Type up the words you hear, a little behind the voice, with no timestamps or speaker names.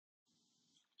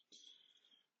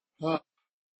Uh,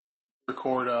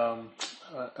 record a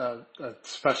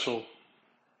special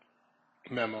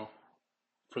memo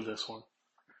for this one.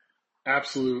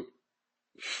 Absolute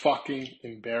fucking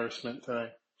embarrassment today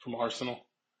from Arsenal.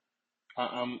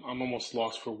 I'm almost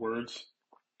lost for words.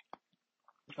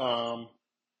 Um,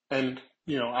 and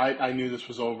I knew this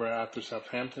was over after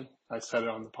Southampton. I said it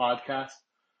on the podcast.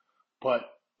 But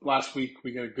last week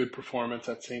we got a good performance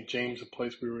at St. James, a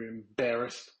place we were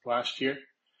embarrassed last year.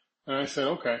 And I said,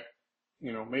 okay,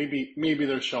 maybe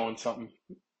they're showing something.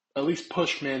 At least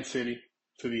push Man City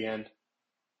to the end.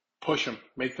 Push them.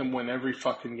 Make them win every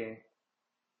fucking game.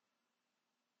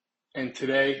 And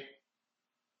today,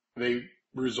 they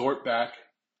resort back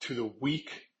to the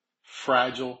weak,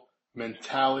 fragile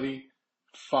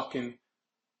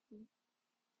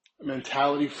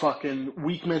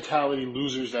weak mentality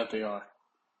losers that they are.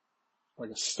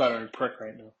 Like a stuttering prick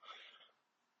right now.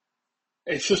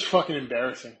 It's just fucking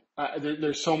embarrassing.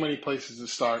 There's so many places to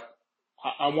start.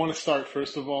 I want to start,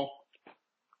 first of all,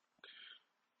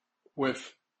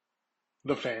 with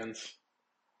the fans.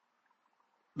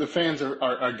 The fans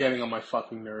are getting on my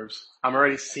fucking nerves. I'm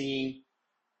already seeing,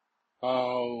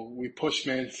 we pushed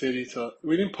Man City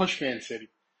we didn't push Man City.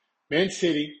 Man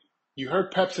City, you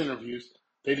heard Pep's interviews.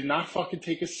 They did not fucking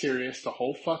take us serious the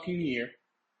whole fucking year.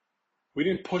 We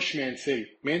didn't push Man City.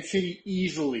 Man City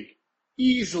easily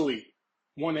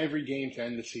won every game to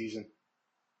end the season.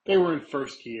 They were in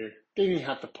first gear. They didn't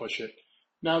have to push it.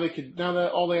 Now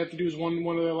that all they have to do is win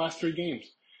one of their last 3 games.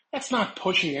 That's not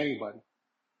pushing anybody.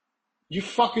 You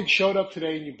fucking showed up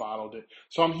today and you bottled it.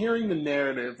 So I'm hearing the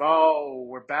narrative,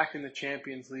 we're back in the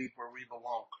Champions League where we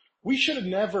belong. We should have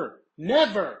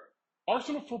never,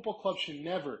 Arsenal Football Club should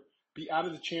never be out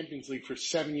of the Champions League for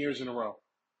 7 years in a row.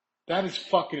 That is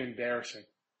fucking embarrassing.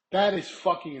 That is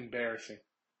fucking embarrassing.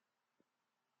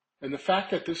 And the fact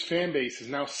that this fan base is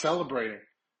now celebrating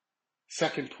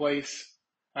second place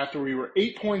after we were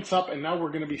 8 points up and now we're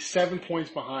going to be 7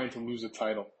 points behind to lose a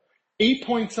title. 8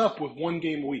 points up with 1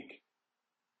 game a week.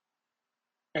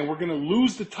 And we're going to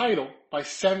lose the title by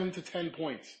 7 to 10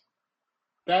 points.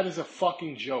 That is a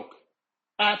fucking joke.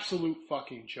 Absolute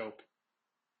fucking joke.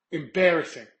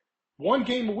 Embarrassing. 1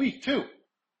 game a week, too.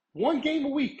 1 game a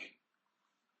week.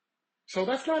 So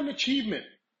that's not an achievement.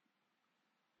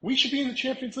 We should be in the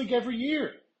Champions League every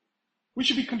year. We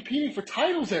should be competing for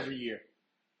titles every year.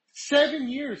 7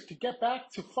 years to get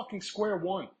back to fucking square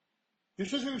one.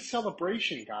 This isn't a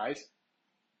celebration, guys.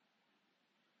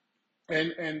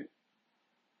 And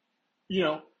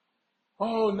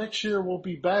next year will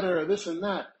be better, this and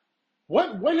that.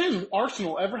 When has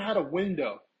Arsenal ever had a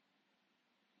window?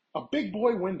 A big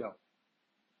boy window?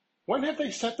 When have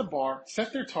they set the bar,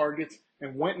 set their targets,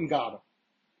 and went and got them?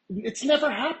 It's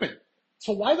never happened.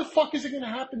 So why the fuck is it going to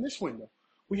happen this window?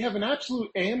 We have an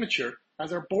absolute amateur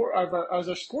as our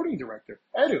sporting director,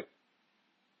 Edu.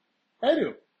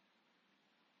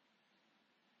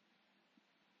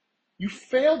 You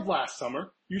failed last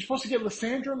summer. You were supposed to get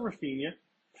Lissandro and Rafinha.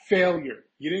 Failure.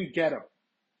 You didn't get them.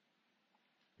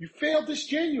 You failed this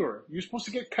January. You were supposed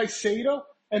to get Caicedo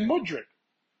and Mudryk.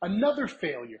 Another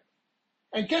failure.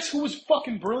 And guess who was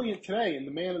fucking brilliant today in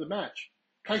the man of the match?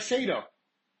 Caicedo.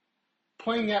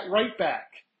 Playing at right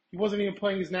back. He wasn't even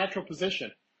playing his natural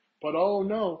position. But oh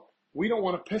no, we don't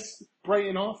want to piss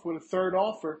Brighton off with a third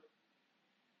offer.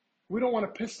 We don't want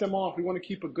to piss them off. We want to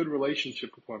keep a good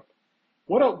relationship with them.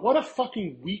 What a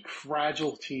fucking weak,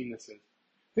 fragile team this is.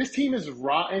 This team is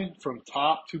rotten from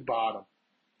top to bottom.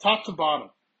 Top to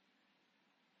bottom.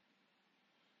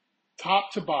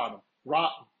 Top to bottom.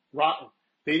 Rotten.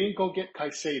 They didn't go get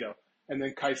Caicedo. And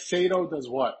then Caicedo does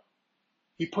what?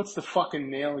 He puts the fucking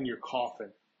nail in your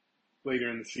coffin later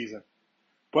in the season.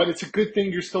 But it's a good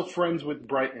thing you're still friends with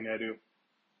Brighton, Edu.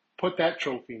 Put that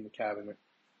trophy in the cabinet.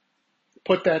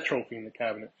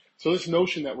 So this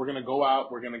notion that we're going to go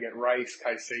out, we're going to get Rice,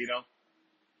 Caicedo,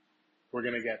 we're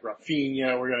going to get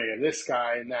Rafinha, we're going to get this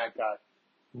guy and that guy.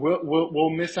 We'll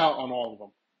miss out on all of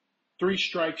them. 3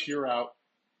 strikes, you're out.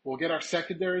 We'll get our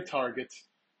secondary targets,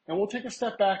 and we'll take a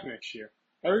step back next year.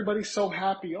 Everybody's so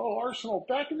happy. Oh, Arsenal,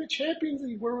 back in the Champions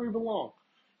League where we belong.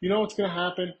 You know what's going to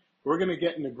happen? We're going to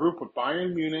get in a group with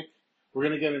Bayern Munich. We're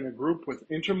going to get in a group with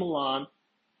Inter Milan,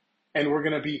 and we're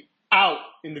going to be out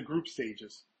in the group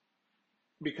stages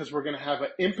because we're going to have an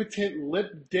impotent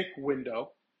lip dick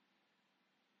window,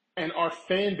 and our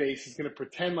fan base is going to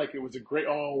pretend like it was a great,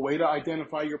 way to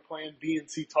identify your plan B and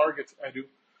C targets, Edu.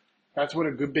 That's what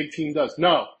a good big team does.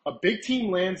 No, a big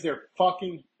team lands their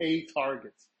fucking A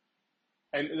targets.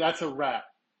 And that's a wrap.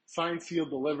 Signed, sealed,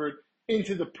 delivered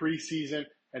into the preseason,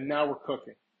 and now we're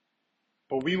cooking.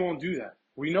 But we won't do that.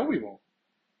 We know we won't.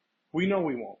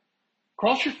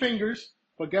 Cross your fingers,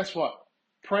 but guess what?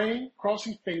 Praying,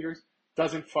 crossing fingers,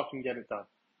 doesn't fucking get it done.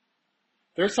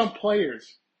 There's some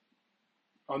players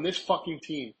on this fucking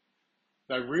team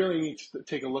that really need to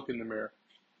take a look in the mirror.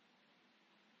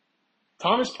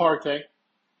 Thomas Partey,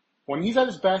 when he's at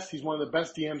his best, he's one of the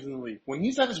best DMs in the league. When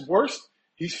he's at his worst,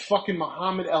 he's fucking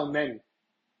Mohamed El Neni.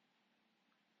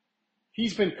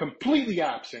 He's been completely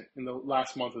absent in the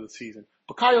last month of the season.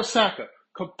 Bukayo Saka,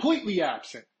 completely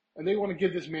absent. And they want to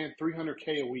give this man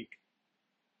 $300K a week.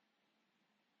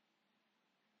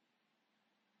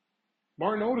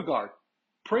 Martin Odegaard,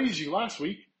 praised you last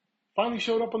week. Finally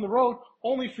showed up on the road,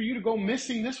 only for you to go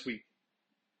missing this week.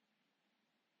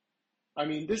 I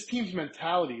mean, this team's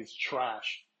mentality is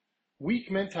trash.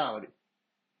 Weak mentality.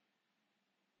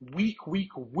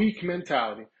 Weak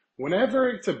mentality. Whenever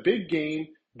it's a big game,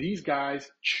 these guys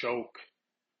choke.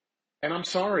 And I'm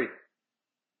sorry.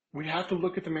 We have to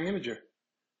look at the manager.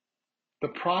 The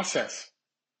process.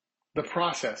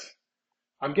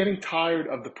 I'm getting tired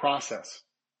of the process.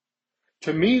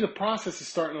 To me, the process is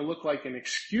starting to look like an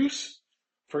excuse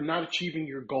for not achieving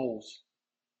your goals.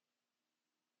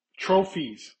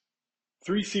 Trophies.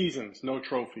 3 seasons, no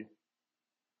trophy.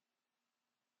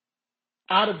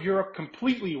 Out of Europe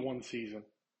completely 1 season.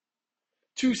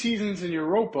 2 seasons in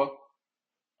Europa,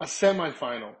 a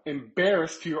semifinal.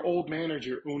 Embarrassed to your old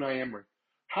manager, Unai Emery.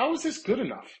 How is this good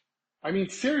enough? I mean,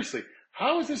 seriously,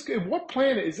 how is this good? What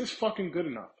planet is this fucking good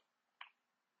enough?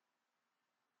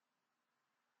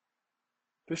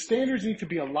 The standards need to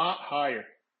be a lot higher.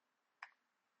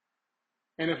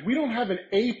 And if we don't have an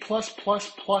A+++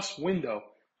 window,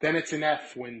 then it's an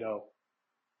F window.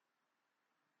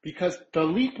 Because the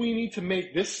leap we need to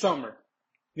make this summer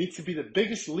needs to be the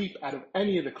biggest leap out of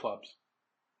any of the clubs.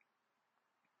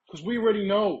 Because we already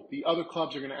know the other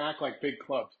clubs are going to act like big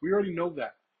clubs. We already know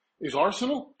that. Is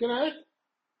Arsenal going to act?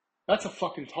 That's a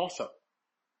fucking toss-up.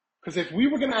 Because if we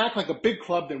were going to act like a big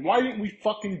club, then why didn't we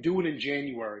fucking do it in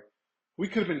January? We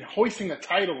could have been hoisting a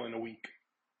title in a week.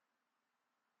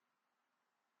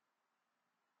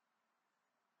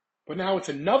 But now it's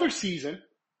another season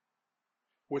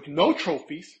with no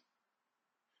trophies,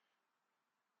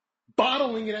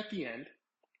 bottling it at the end,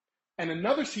 and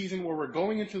another season where we're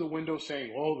going into the window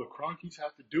saying, oh, the Cronkies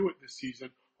have to do it this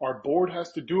season. Our board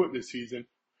has to do it this season.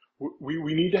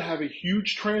 We need to have a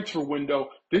huge transfer window.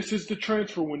 This is the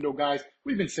transfer window, guys.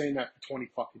 We've been saying that for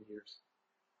 20 fucking years.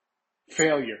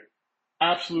 Failure.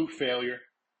 Absolute failure.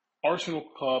 Arsenal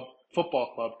Club,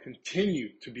 Football Club, continue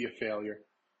to be a failure.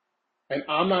 And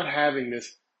I'm not having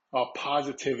this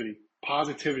positivity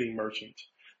merchants.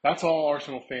 That's all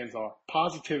Arsenal fans are.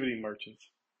 Positivity merchants.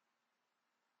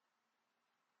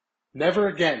 Never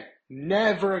again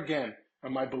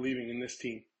am I believing in this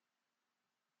team.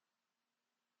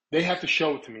 They have to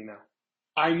show it to me now.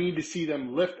 I need to see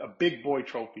them lift a big boy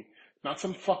trophy. Not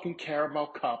some fucking Carabao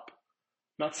Cup.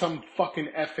 Not some fucking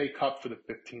FA Cup for the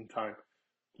 15th time.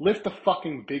 Lift the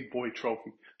fucking big boy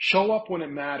trophy. Show up when it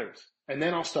matters. And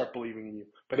then I'll start believing in you.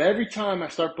 But every time I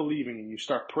start believing in you,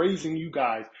 start praising you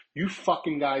guys, you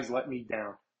fucking guys let me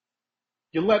down.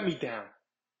 You let me down.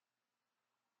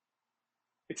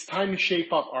 It's time to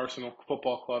shape up, Arsenal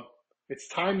Football Club. It's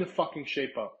time to fucking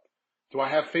shape up. Do I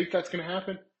have faith that's going to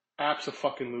happen?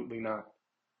 Abso-fucking-lutely not.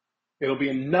 It'll be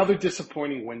another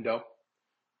disappointing window.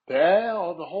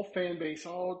 The whole fan base,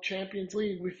 Champions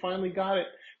League, we finally got it.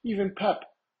 Even Pep.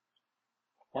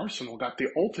 Arsenal got the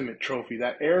ultimate trophy,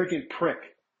 that arrogant prick.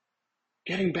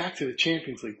 Getting back to the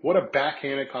Champions League. What a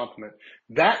backhanded compliment.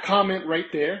 That comment right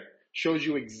there shows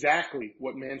you exactly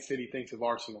what Man City thinks of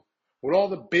Arsenal. What all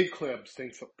the big clubs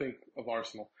think of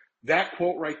Arsenal. That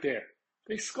quote right there.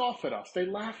 They scoff at us. They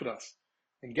laugh at us.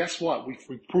 And guess what? We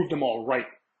proved them all right.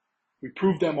 We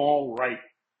proved them all right.